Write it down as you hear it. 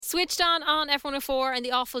Switched on F104, and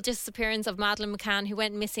the awful disappearance of Madeleine McCann, who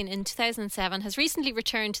went missing in 2007, has recently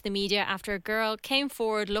returned to the media after a girl came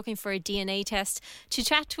forward looking for a DNA test. To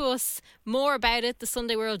chat to us more about it, the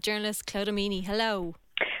Sunday World journalist Clodagh Meaney. Hello.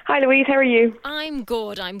 Hi Louise, how are you? I'm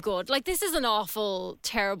good. Like, this is an awful,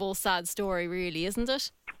 terrible, sad story, really, isn't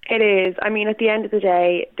it? It is. I mean, at the end of the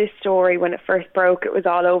day, this story, when it first broke, it was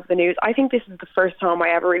all over the news. I think this is the first time I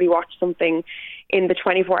ever really watched something in the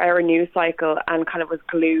 24-hour news cycle and kind of was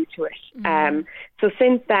glued to it. So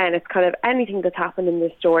since then, it's kind of anything that's happened in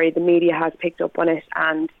this story, the media has picked up on it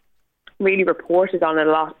and really reported on it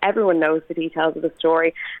a lot. Everyone knows the details of the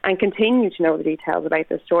story and continue to know the details about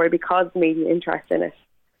this story because of the media interest in it.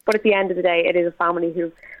 But at the end of the day, it is a family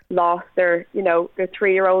who've lost their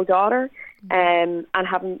 3-year-old daughter and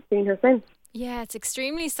haven't seen her since. Yeah, it's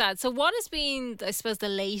extremely sad. So what has been, I suppose, the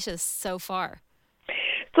latest so far?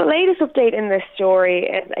 So the latest update in this story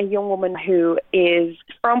is a young woman who is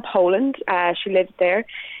from Poland. She lives there.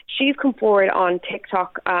 She's come forward on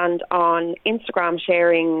TikTok and on Instagram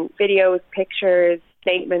sharing videos, pictures,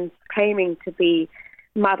 statements, claiming to be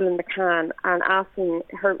Madeleine McCann and asking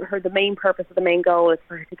her the main purpose or the main goal is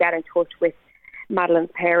for her to get in touch with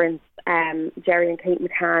Madeleine's parents, Jerry and Kate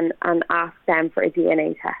McCann, and ask them for a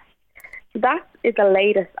DNA test. So that is the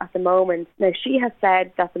latest at the moment. Now, she has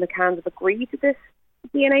said that the McCanns have agreed to this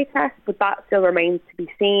DNA test, but that still remains to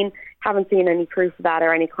be seen. Haven't seen any proof of that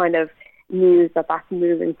or any kind of news that that's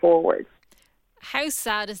moving forward. How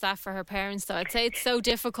sad is that for her parents, though? I'd say it's so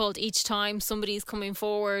difficult each time somebody's coming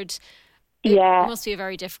forward. It must be a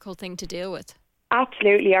very difficult thing to deal with.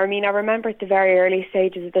 Absolutely. I mean, I remember at the very early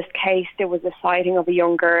stages of this case, there was a sighting of a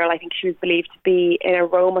young girl. I think she was believed to be in a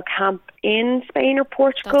Roma camp in Spain or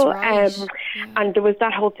Portugal. That's right. And there was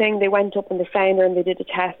that whole thing. They went up and they found her and they did a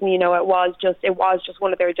test, and it was just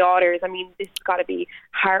one of their daughters. I mean, this has got to be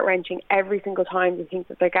heart-wrenching every single time they think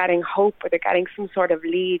that they're getting hope or they're getting some sort of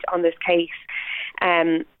lead on this case.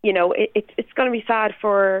 It's going to be sad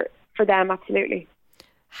for them, absolutely.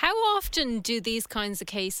 How often do these kinds of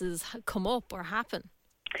cases come up or happen?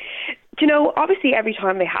 Obviously every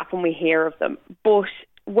time they happen we hear of them, but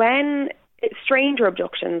when stranger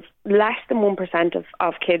abductions, less than 1%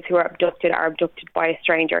 of kids who are abducted by a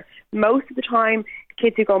stranger. Most of the time,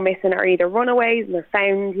 kids who go missing are either runaways and they're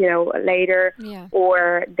found, later,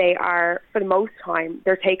 or they are, for the most time,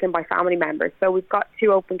 they're taken by family members. So we've got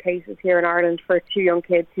 2 open cases here in Ireland for 2 young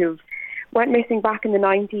kids who've went missing back in the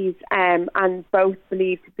 90s and both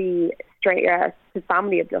believed to be straight to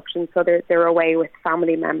family abductions, so they're away with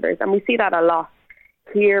family members. And we see that a lot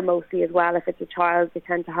here mostly as well. If it's a child, they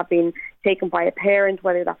tend to have been taken by a parent.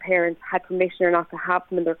 Whether that parent had permission or not to have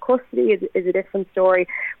them in their custody is a different story.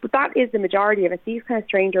 But that is the majority of it. These kind of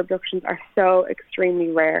stranger abductions are so extremely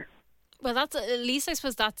rare. Well, at least I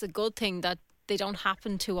suppose that's a good thing that they don't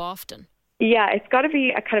happen too often. Yeah, it's got to be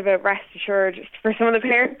a kind of a rest assured for some of the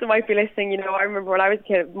parents that might be listening. I remember when I was a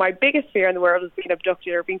kid, my biggest fear in the world was being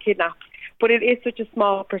abducted or being kidnapped. But it is such a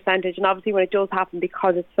small percentage. And obviously when it does happen,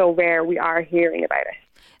 because it's so rare, we are hearing about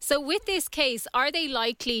it. So with this case, are they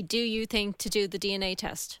likely, do you think, to do the DNA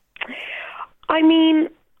test? I mean,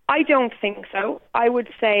 I don't think so. I would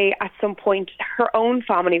say at some point her own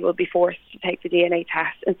family will be forced to take the DNA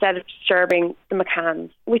test instead of disturbing the McCanns,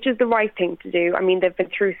 which is the right thing to do. I mean, they've been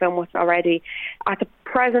through so much already. At the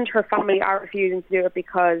present, her family are refusing to do it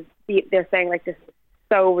because they're saying, like, this is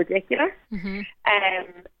so ridiculous. Mm-hmm.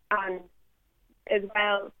 And as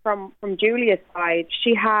well, from Julia's side,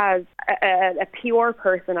 she has a PR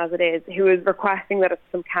person, as it is, who is requesting that it's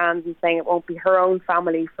some McCanns and saying it won't be her own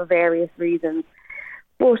family for various reasons.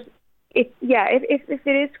 But if it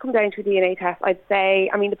is to come down to a DNA test, I'd say,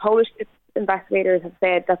 I mean, the Polish investigators have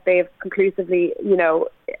said that they've conclusively,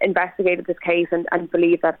 investigated this case and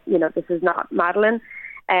believe that, this is not Madeleine.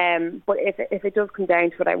 But if it does come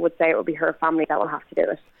down to it, I would say it would be her family that will have to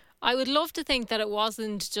do it. I would love to think that it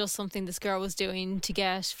wasn't just something this girl was doing to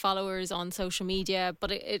get followers on social media,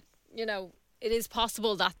 but it is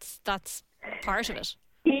possible that's part of it.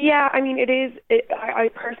 Yeah, I mean, it is.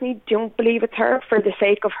 I personally don't believe it's her for the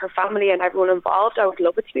sake of her family and everyone involved. I would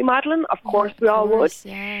love it to be Madeleine. Of course, we all would.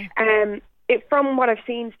 Yeah. From what I've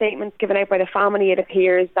seen, statements given out by the family, it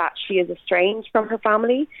appears that she is estranged from her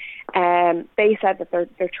family. They said that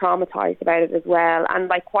they're traumatised about it as well.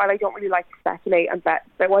 And while I don't really like to speculate about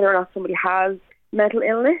whether or not somebody has mental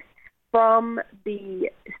illness, from the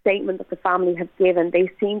statement that the family have given,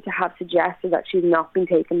 they seem to have suggested that she's not been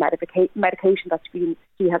taking medication that she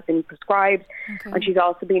has been prescribed, and she's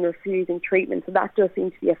also been refusing treatment. So that does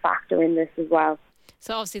seem to be a factor in this as well.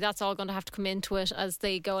 So obviously that's all going to have to come into it as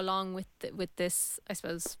they go along with this, I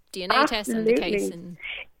suppose, DNA test and the case.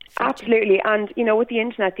 Absolutely. And, with the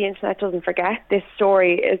internet doesn't forget. This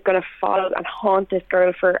story is going to follow and haunt this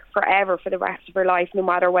girl forever, for the rest of her life, no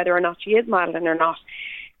matter whether or not she is Madeleine or not.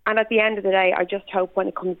 And at the end of the day, I just hope when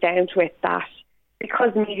it comes down to it that,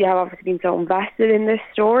 because the media have obviously been so invested in this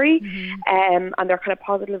story, and they're kind of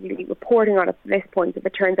positively reporting on it to this point, if it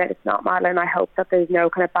turns out it's not Madeleine, I hope that there's no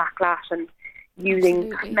kind of backlash and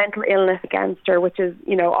using mental illness against her, which is,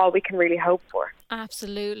 all we can really hope for.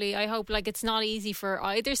 Absolutely. I hope it's not easy for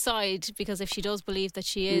either side, because if she does believe that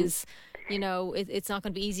she is, it's not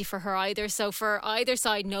going to be easy for her either. So for either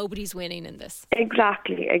side, nobody's winning in this.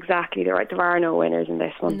 Exactly. There are no winners in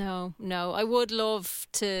this one. No. I would love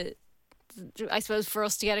to, I suppose, for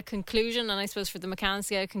us to get a conclusion, and I suppose for the McCanns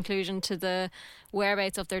to get a conclusion to the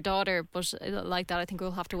whereabouts of their daughter. But like that, I think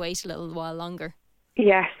we'll have to wait a little while longer.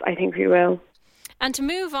 Yes, I think we will. And to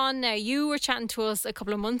move on now, you were chatting to us a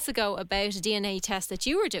couple of months ago about a DNA test that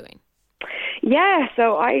you were doing. Yeah,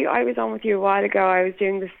 so I was on with you a while ago. I was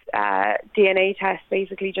doing this DNA test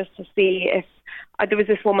basically just to see if there was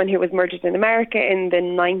this woman who was murdered in America in the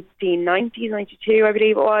 1990s, 92 I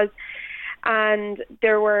believe it was. And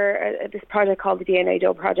there were this project called the DNA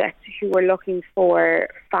Doe Project, who were looking for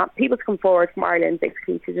people to come forward from Ireland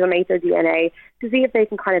basically to donate their DNA to see if they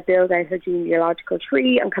can kind of build out her genealogical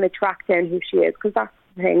tree and kind of track down who she is, because that's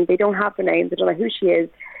the thing, they don't have the name, they don't know who she is,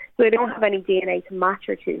 so they don't have any DNA to match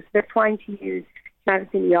her to, so they're trying to use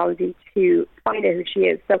genetic genealogy to find out who she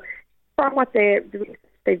is. So from what they've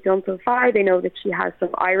done so far, they know that she has some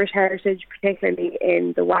Irish heritage, particularly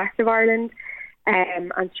in the west of Ireland,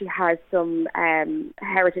 and she has some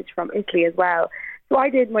heritage from Italy as well. So I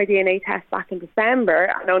did my DNA test back in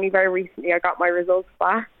December, and only very recently I got my results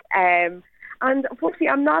back. And unfortunately,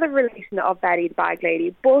 I'm not a relation of Betty the Bag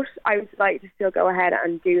Lady, but I was delighted to still go ahead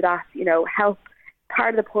and do that, help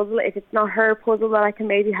part of the puzzle. If it's not her puzzle that I can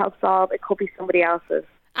maybe help solve, it could be somebody else's.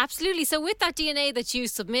 Absolutely. So with that DNA that you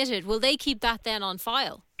submitted, will they keep that then on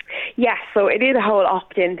file? Yes, so it is a whole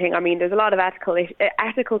opt-in thing. I mean, there's a lot of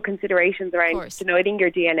ethical considerations around donating your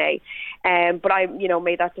DNA. But I,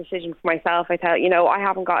 made that decision for myself. I thought, I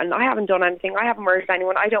haven't done anything. I haven't murdered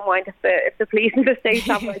anyone. I don't mind if the police in the States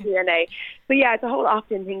have my DNA. So yeah, it's a whole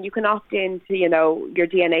opt-in thing. You can opt in to, your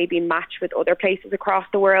DNA being matched with other places across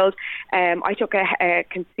the world. I took a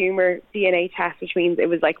consumer DNA test, which means it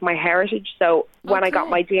was like my heritage. So when I got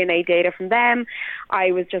my DNA data from them,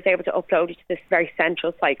 I was just able to upload it to this very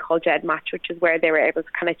central site called GEDmatch, which is where they were able to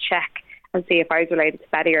kind of check and see if I was related to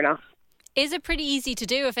Betty or not. Is it pretty easy to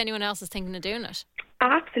do if anyone else is thinking of doing it?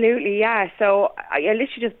 Absolutely, yeah. So I literally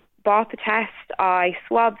just bought the test, I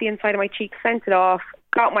swabbed the inside of my cheek, sent it off,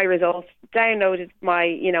 got my results, downloaded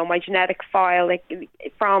my, my genetic file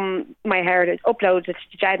from my heritage, uploaded it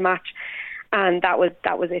to GEDmatch, and that was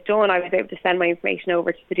it done. I was able to send my information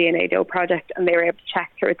over to the DNA Doe Project, and they were able to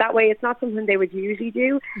check through it. That way, it's not something they would usually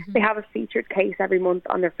do. They have a featured case every month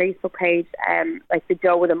on their Facebook page, like the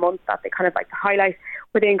Doe of the Month, that they kind of like to highlight,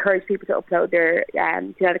 where they encourage people to upload their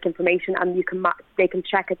genetic information, and they can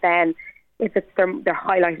check it then if it's their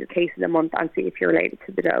highlighted case of the month, and see if you're related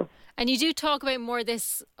to the Doe. And you do talk about more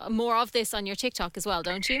of this on your TikTok as well,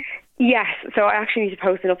 don't you? Yes, so I actually need to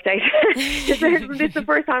post an update. This is the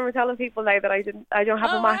first time we're telling people now that I don't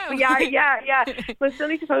have a match. Wow. But yeah. But I still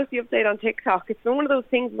need to post the update on TikTok. It's been one of those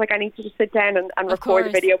things like I need to just sit down and record a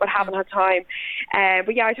video, but haven't had time.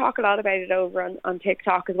 But yeah, I talk a lot about it over on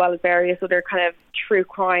TikTok, as well as various other kind of true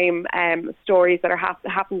crime stories that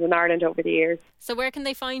happened in Ireland over the years. So where can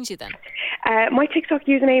they find you then? My TikTok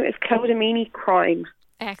username is Clodagh Crime.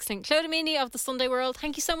 Excellent. Clodagh Meaney of the Sunday World,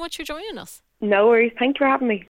 thank you so much for joining us. No worries. Thank you for having me.